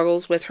her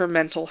struggles with her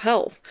mental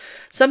health,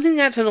 something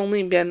that had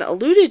only been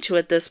alluded to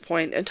at this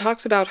point, and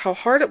talks about how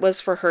hard it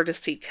was for her to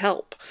seek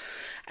help.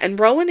 And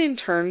Rowan in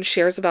turn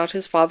shares about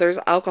his father's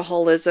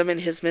alcoholism and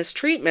his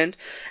mistreatment,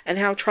 and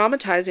how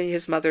traumatizing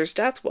his mother's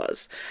death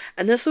was.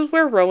 And this is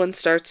where Rowan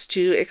starts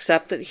to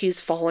accept that he's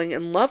falling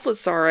in love with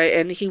Zara,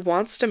 and he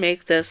wants to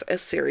make this a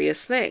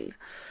serious thing.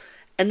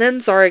 And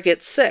then Zara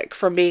gets sick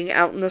from being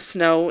out in the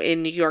snow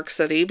in New York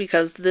City,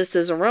 because this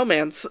is a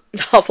romance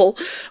novel.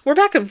 We're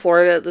back in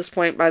Florida at this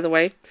point, by the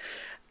way.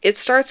 It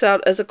starts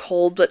out as a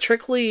cold, but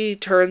quickly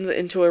turns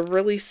into a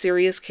really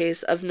serious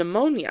case of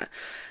pneumonia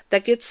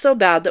that gets so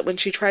bad that when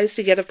she tries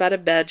to get up out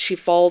of bed, she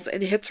falls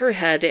and hits her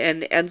head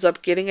and ends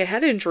up getting a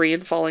head injury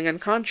and falling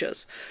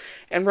unconscious.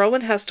 And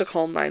Rowan has to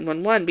call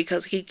 911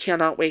 because he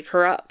cannot wake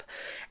her up.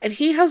 And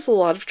he has a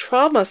lot of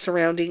trauma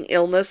surrounding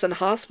illness and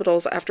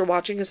hospitals after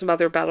watching his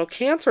mother battle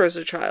cancer as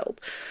a child.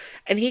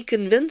 And he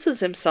convinces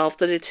himself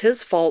that it's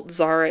his fault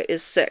Zara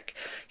is sick.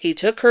 He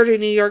took her to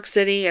New York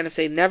City, and if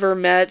they never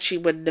met, she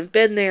wouldn't have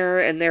been there,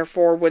 and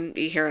therefore wouldn't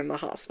be here in the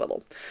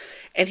hospital.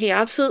 And he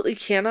absolutely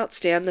cannot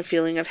stand the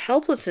feeling of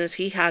helplessness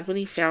he had when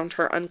he found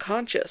her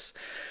unconscious.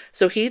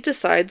 So he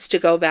decides to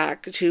go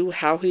back to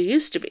how he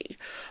used to be,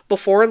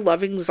 before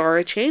loving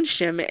Zara changed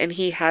him and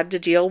he had to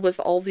deal with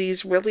all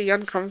these really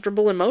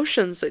uncomfortable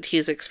emotions that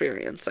he's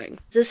experiencing.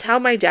 Is this how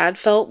my dad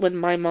felt when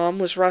my mom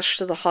was rushed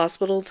to the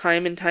hospital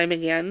time and time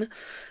again?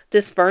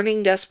 This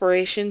burning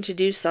desperation to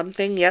do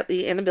something, yet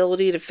the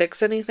inability to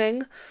fix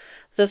anything?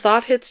 The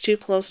thought hits too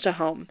close to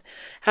home.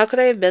 How could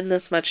I have been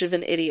this much of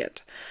an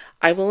idiot?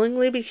 I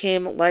willingly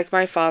became like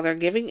my father,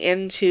 giving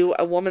in to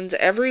a woman's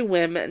every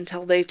whim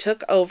until they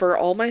took over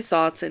all my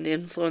thoughts and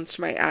influenced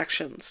my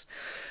actions.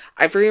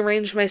 I've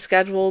rearranged my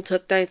schedule,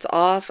 took nights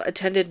off,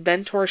 attended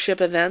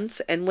mentorship events,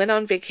 and went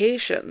on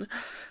vacation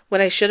when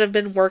I should have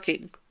been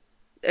working.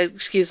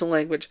 Excuse the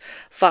language.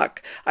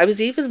 Fuck. I was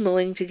even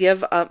willing to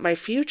give up my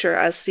future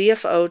as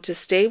CFO to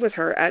stay with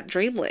her at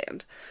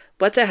Dreamland.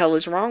 What the hell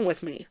is wrong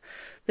with me?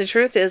 The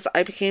truth is,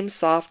 I became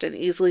soft and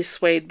easily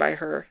swayed by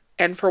her.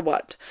 And for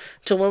what?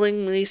 To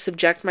willingly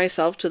subject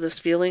myself to this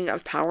feeling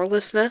of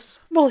powerlessness?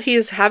 While he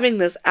is having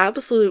this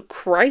absolute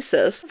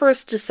crisis,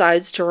 first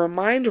decides to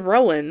remind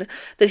Rowan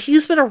that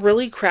he's been a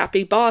really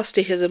crappy boss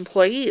to his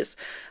employees.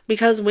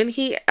 Because when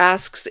he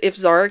asks if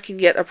Zara can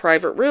get a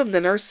private room,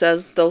 the nurse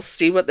says they'll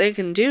see what they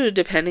can do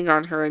depending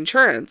on her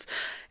insurance.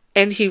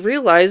 And he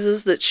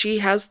realizes that she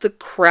has the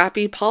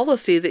crappy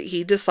policy that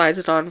he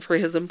decided on for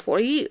his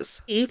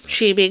employees.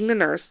 She being the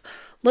nurse,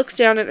 looks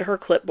down at her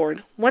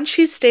clipboard. Once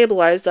she's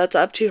stabilized, that's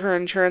up to her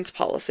insurance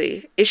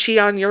policy. Is she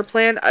on your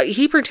plan?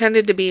 He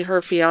pretended to be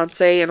her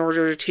fiance in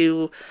order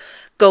to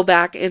go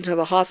back into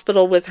the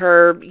hospital with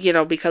her,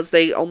 because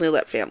they only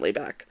let family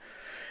back.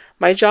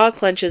 My jaw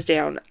clenches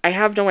down. I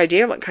have no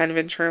idea what kind of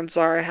insurance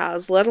Zara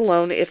has, let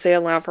alone if they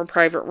allow for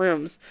private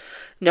rooms.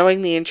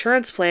 Knowing the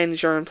insurance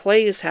plans your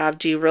employees have,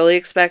 do you really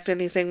expect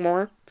anything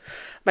more?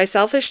 My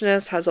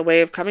selfishness has a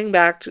way of coming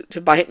back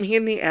to bite me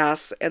in the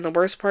ass, and the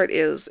worst part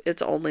is,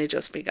 it's only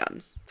just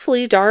begun.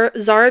 Hopefully,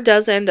 Zara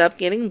does end up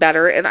getting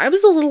better, and I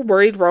was a little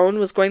worried Rowan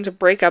was going to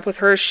break up with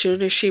her as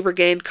soon as she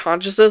regained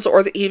consciousness,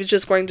 or that he was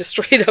just going to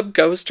straight up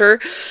ghost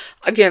her.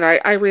 Again,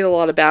 I read a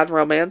lot of bad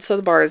romance, so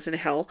the bar is in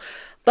hell.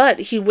 But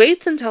he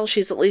waits until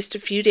she's at least a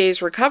few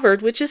days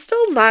recovered, which is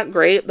still not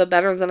great, but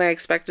better than I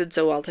expected,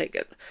 so I'll take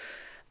it.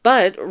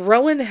 But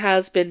Rowan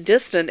has been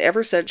distant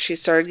ever since she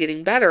started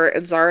getting better,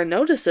 and Zara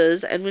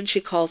notices, and when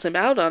she calls him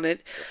out on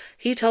it,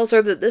 he tells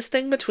her that this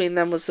thing between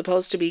them was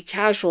supposed to be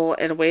casual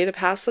and a way to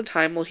pass the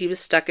time while he was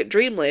stuck at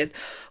Dreamland,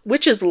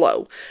 which is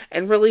low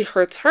and really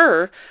hurts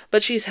her,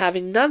 but she's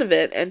having none of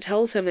it, and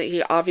tells him that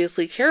he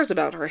obviously cares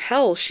about her.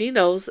 Hell, she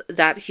knows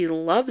that he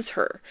loves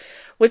her,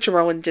 which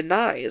Rowan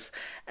denies,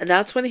 and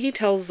that's when he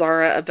tells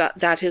Zara about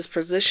that his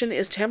position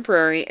is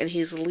temporary and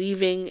he's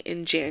leaving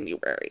in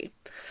January.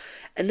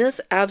 And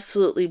this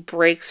absolutely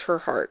breaks her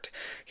heart,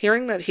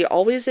 hearing that he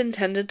always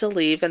intended to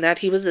leave and that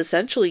he was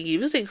essentially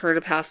using her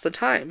to pass the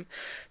time.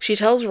 She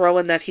tells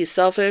Rowan that he's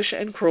selfish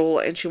and cruel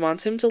and she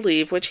wants him to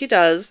leave, which he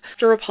does,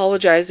 after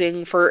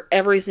apologizing for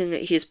everything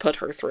that he's put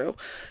her through.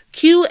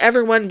 Cue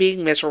everyone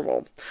being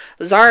miserable.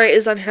 Zara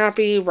is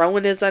unhappy,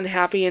 Rowan is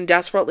unhappy, and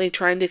desperately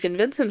trying to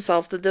convince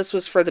himself that this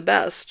was for the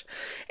best.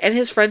 And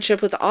his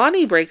friendship with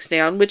Ani breaks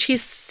down, which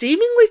he's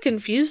seemingly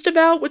confused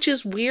about, which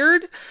is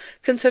weird,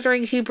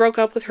 considering he broke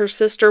up with her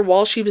sister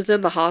while she was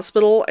in the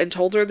hospital and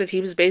told her that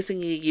he was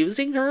basically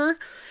using her.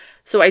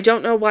 So I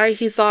don't know why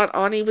he thought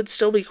Ani would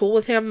still be cool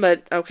with him,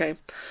 but okay.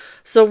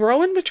 So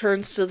Rowan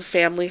returns to the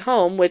family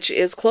home, which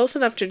is close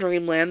enough to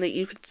Dreamland that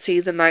you could see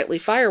the nightly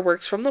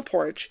fireworks from the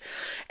porch,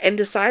 and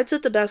decides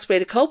that the best way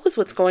to cope with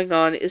what's going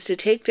on is to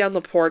take down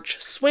the porch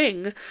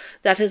swing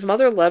that his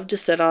mother loved to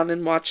sit on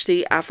and watch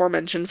the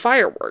aforementioned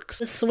fireworks.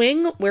 The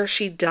swing where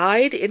she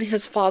died in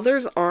his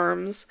father's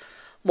arms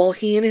while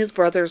he and his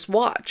brothers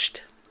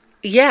watched.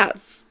 Yeah,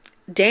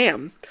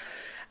 damn.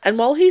 And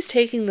while he's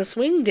taking the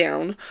swing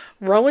down,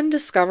 Rowan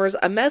discovers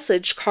a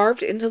message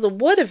carved into the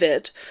wood of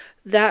it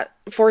that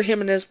for him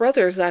and his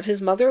brothers that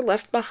his mother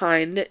left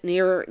behind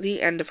near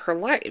the end of her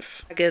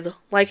life.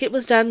 Like it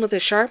was done with a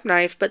sharp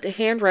knife, but the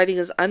handwriting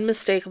is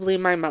unmistakably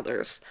my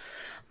mother's.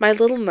 My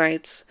little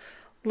knights,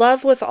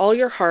 love with all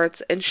your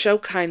hearts and show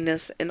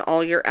kindness in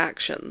all your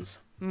actions.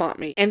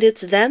 Mommy. And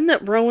it's then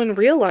that Rowan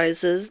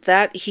realizes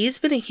that he's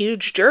been a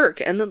huge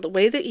jerk and that the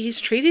way that he's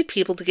treated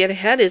people to get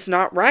ahead is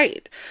not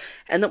right.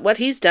 And that what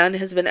he's done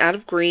has been out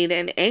of greed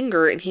and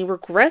anger, and he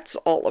regrets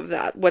all of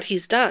that, what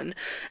he's done,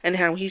 and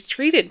how he's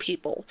treated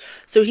people.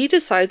 So he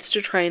decides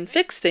to try and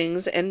fix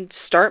things and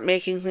start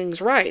making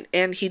things right.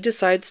 And he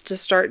decides to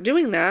start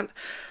doing that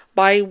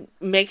by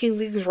making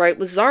things right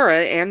with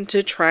Zara and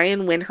to try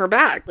and win her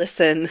back.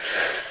 Listen,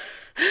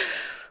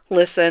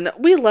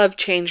 we love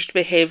changed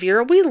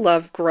behavior, we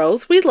love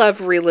growth, we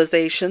love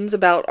realizations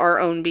about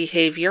our own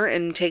behavior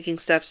and taking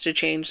steps to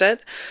change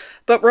it.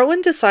 But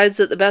Rowan decides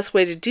that the best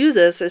way to do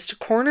this is to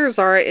corner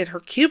Zara in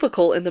her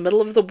cubicle in the middle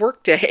of the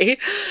workday,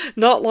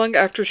 not long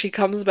after she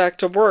comes back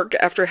to work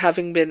after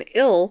having been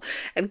ill,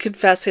 and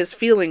confess his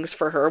feelings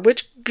for her,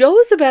 which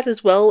goes about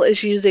as well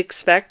as you'd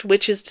expect,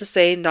 which is to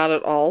say, not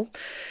at all.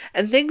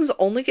 And things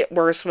only get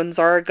worse when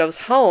Zara goes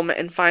home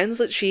and finds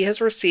that she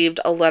has received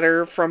a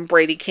letter from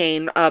Brady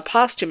Kane,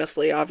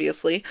 posthumously,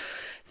 obviously,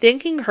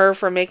 thanking her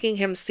for making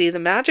him see the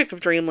magic of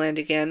Dreamland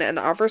again, and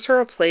offers her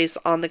a place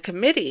on the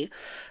committee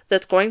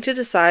that's going to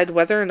decide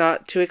whether or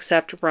not to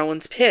accept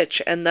Rowan's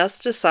pitch, and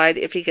thus decide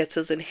if he gets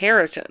his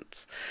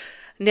inheritance.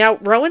 Now,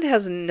 Rowan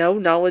has no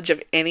knowledge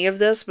of any of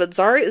this, but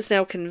Zara is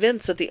now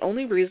convinced that the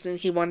only reason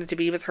he wanted to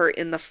be with her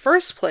in the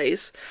first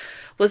place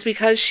was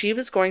because she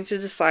was going to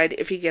decide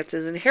if he gets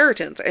his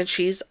inheritance, and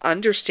she's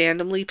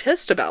understandably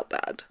pissed about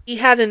that. He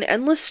had an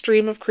endless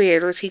stream of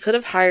creators he could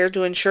have hired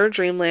to ensure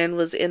Dreamland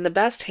was in the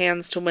best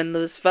hands to win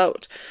this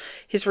vote.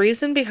 His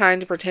reason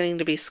behind pretending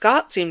to be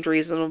Scott seemed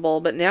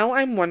reasonable, but now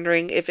I'm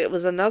wondering if it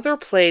was another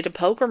play to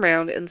poke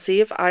around and see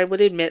if I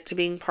would admit to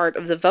being part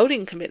of the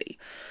voting committee.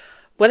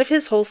 What if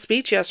his whole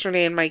speech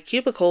yesterday in my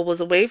cubicle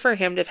was a way for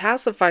him to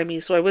pacify me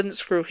so I wouldn't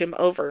screw him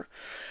over?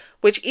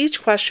 With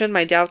each question,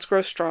 my doubts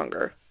grow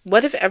stronger.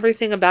 What if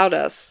everything about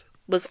us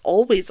was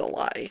always a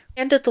lie?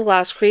 And at the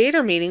last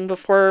creator meeting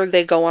before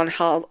they go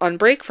on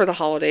break for the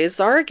holidays,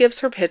 Zara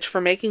gives her pitch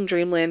for making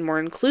Dreamland more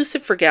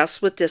inclusive for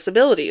guests with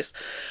disabilities,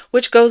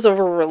 which goes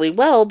over really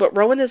well, but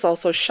Rowan is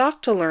also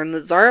shocked to learn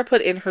that Zara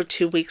put in her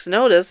 2 weeks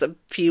notice a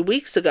few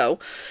weeks ago,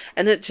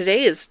 and that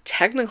today is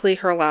technically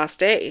her last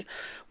day.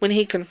 When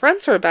he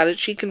confronts her about it,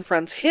 she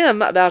confronts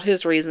him about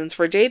his reasons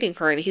for dating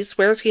her, and he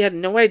swears he had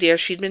no idea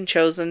she'd been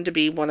chosen to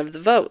be one of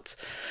the votes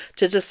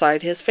to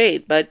decide his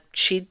fate, but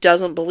she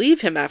doesn't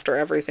believe him after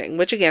everything,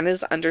 which again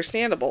is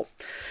understandable.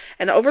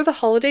 And over the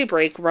holiday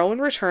break,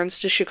 Rowan returns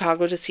to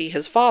Chicago to see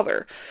his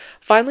father,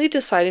 finally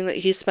deciding that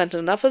he's spent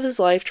enough of his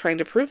life trying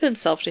to prove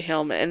himself to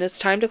him, and it's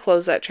time to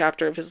close that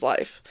chapter of his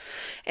life.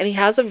 And he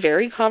has a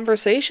very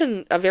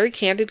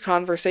candid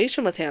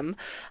conversation with him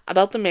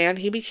about the man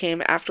he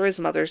became after his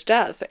mother's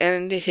death,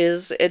 and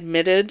his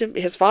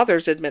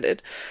father's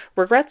admitted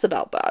regrets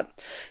about that.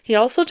 He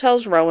also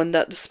tells Rowan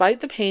that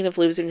despite the pain of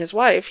losing his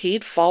wife,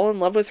 he'd fall in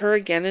love with her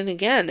again and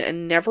again,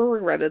 and never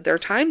regretted their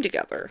time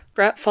together.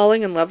 Regret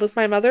falling in love with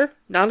my mother?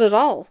 Not at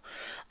all.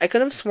 I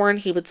could have sworn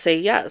he would say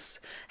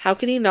yes. How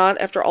could he not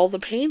after all the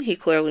pain he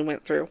clearly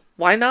went through?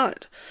 Why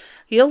not?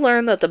 You'll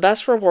learn that the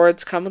best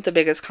rewards come with the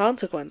biggest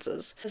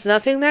consequences, as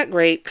nothing that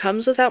great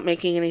comes without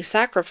making any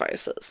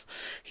sacrifices.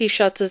 He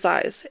shuts his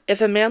eyes.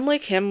 If a man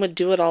like him would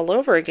do it all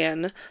over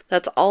again,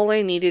 that's all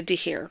I needed to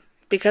hear.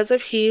 Because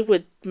if he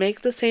would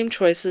make the same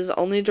choices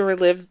only to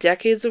relive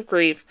decades of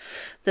grief,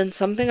 then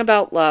something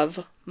about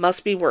love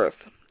must be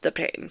worth the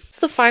pain. It's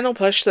the final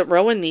push that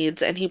Rowan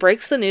needs, and he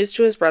breaks the news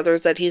to his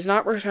brothers that he's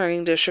not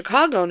returning to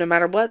Chicago no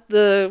matter what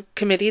the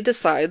committee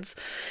decides,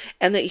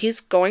 and that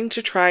he's going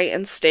to try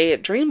and stay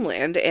at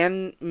Dreamland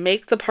and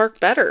make the park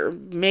better,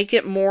 make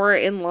it more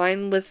in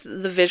line with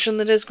the vision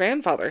that his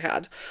grandfather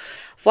had.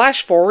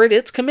 Flash forward,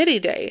 it's committee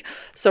day.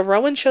 So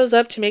Rowan shows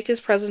up to make his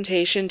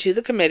presentation to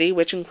the committee,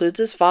 which includes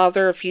his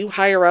father, a few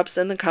higher-ups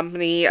in the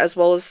company, as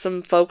well as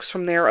some folks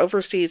from their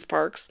overseas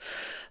parks,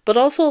 but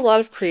also a lot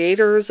of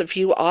creators, a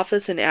few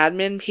office and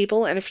admin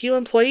people, and a few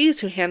employees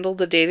who handle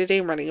the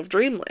day-to-day running of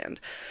Dreamland.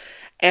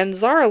 And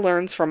Zara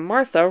learns from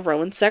Martha,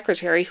 Rowan's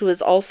secretary, who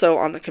is also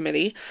on the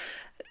committee,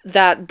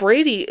 that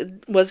Brady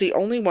was the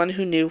only one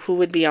who knew who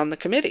would be on the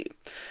committee.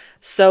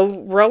 So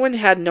Rowan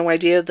had no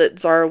idea that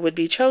Zara would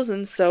be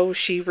chosen, so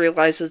she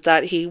realizes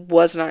that he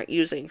was not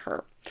using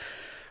her.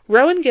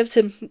 Rowan gives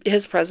him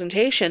his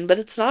presentation, but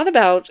it's not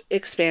about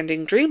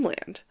expanding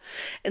Dreamland.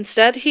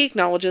 Instead, he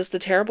acknowledges the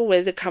terrible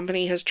way the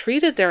company has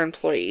treated their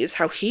employees,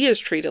 how he has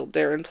treated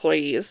their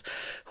employees,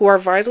 who are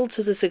vital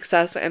to the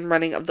success and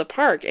running of the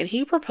park, and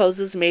he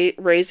proposes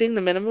raising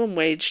the minimum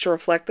wage to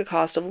reflect the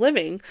cost of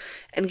living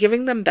and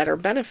giving them better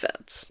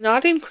benefits.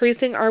 Not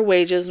increasing our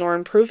wages nor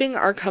improving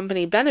our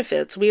company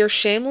benefits, we are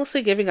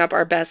shamelessly giving up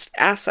our best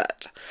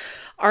asset.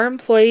 Our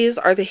employees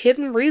are the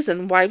hidden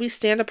reason why we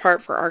stand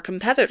apart from our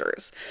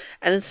competitors,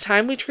 and it's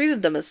time we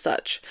treated them as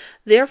such.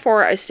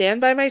 Therefore, I stand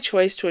by my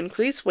choice to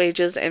increase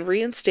wages and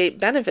reinstate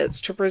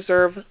benefits to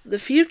preserve the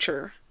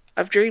future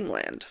of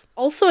Dreamland.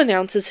 Also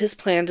announces his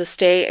plan to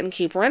stay and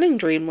keep running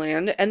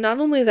Dreamland, and not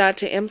only that,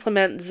 to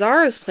implement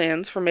Zara's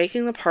plans for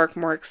making the park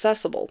more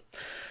accessible.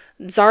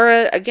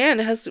 Zara,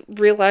 again,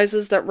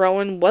 realizes that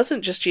Rowan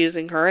wasn't just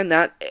using her, and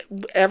that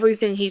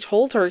everything he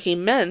told her he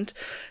meant,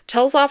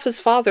 tells off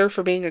his father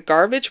for being a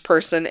garbage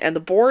person, and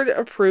the board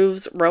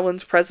approves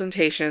Rowan's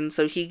presentation,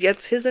 so he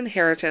gets his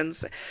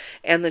inheritance,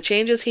 and the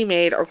changes he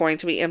made are going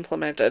to be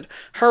implemented.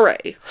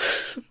 Hooray!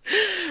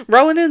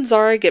 Rowan and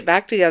Zara get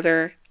back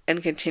together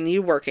and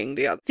continue working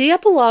together. The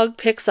epilogue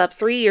picks up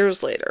 3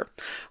 years later.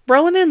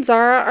 Rowan and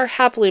Zara are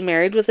happily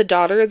married with a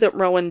daughter that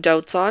Rowan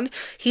dotes on.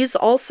 He's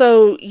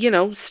also,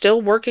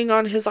 still working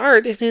on his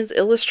art and has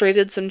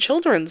illustrated some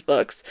children's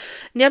books.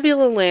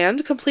 Nebula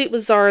Land, complete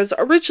with Zara's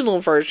original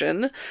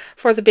version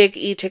for the big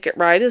e-ticket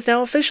ride, is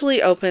now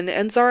officially open,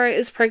 and Zara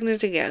is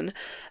pregnant again.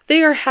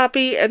 They are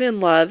happy and in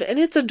love, and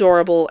it's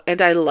adorable,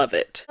 and I love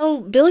it.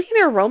 So,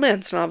 billionaire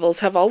romance novels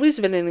have always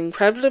been an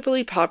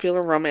incredibly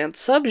popular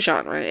romance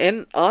subgenre,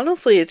 and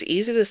honestly, it's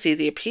easy to see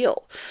the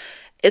appeal.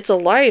 It's a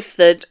life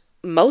that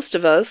most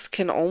of us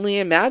can only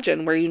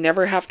imagine, where you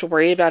never have to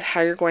worry about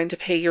how you're going to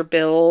pay your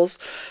bills,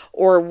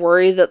 or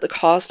worry that the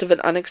cost of an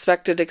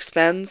unexpected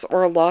expense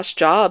or a lost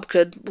job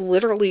could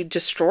literally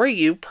destroy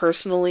you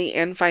personally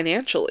and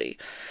financially.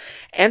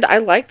 And I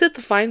like that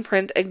the fine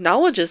print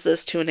acknowledges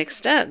this to an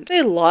extent.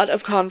 A lot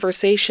of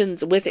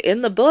conversations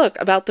within the book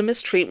about the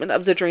mistreatment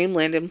of the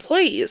Dreamland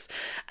employees,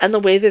 and the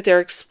way that they're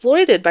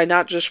exploited by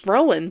not just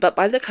Rowan, but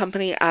by the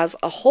company as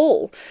a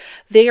whole.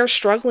 They are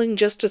struggling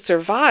just to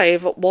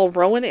survive, while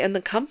Rowan and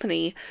the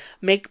company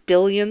make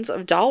billions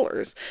of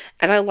dollars.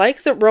 And I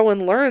like that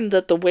Rowan learned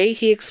that the way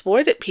he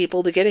exploited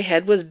people to get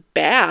ahead was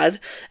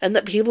bad, and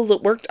that people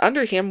that worked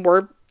under him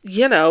were,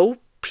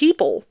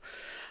 people.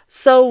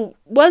 So,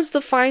 was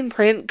the fine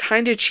print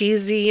kind of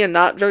cheesy and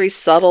not very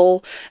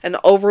subtle and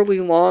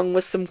overly long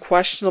with some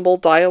questionable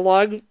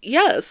dialogue?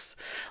 Yes.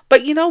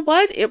 But you know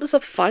what? It was a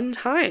fun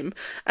time,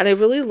 and I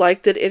really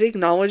liked that it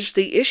acknowledged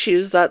the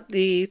issues that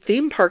the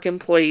theme park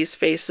employees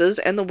faces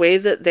and the way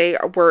that they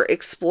were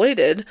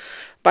exploited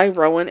by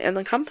Rowan and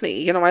the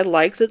company. I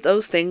like that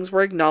those things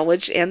were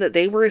acknowledged and that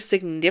they were a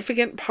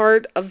significant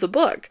part of the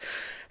book.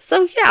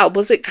 So yeah,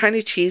 was it kind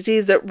of cheesy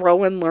that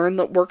Rowan learned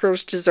that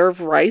workers deserve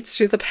rights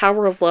through the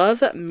power of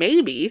love?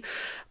 Maybe.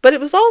 But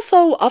it was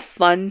also a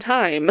fun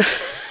time.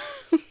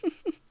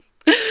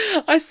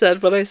 I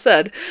said what I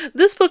said.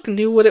 This book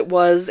knew what it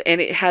was, and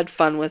it had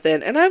fun with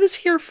it, and I was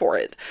here for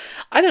it.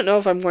 I don't know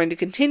if I'm going to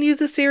continue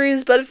the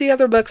series, but if the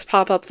other books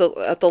pop up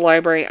at the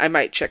library, I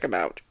might check them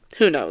out.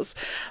 Who knows?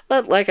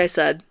 But like I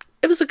said,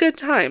 it was a good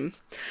time.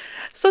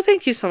 So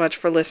thank you so much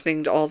for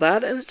listening to all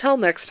that, and until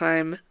next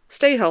time,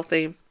 stay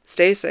healthy,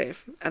 stay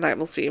safe, and I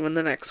will see you in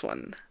the next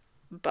one.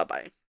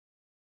 Bye-bye.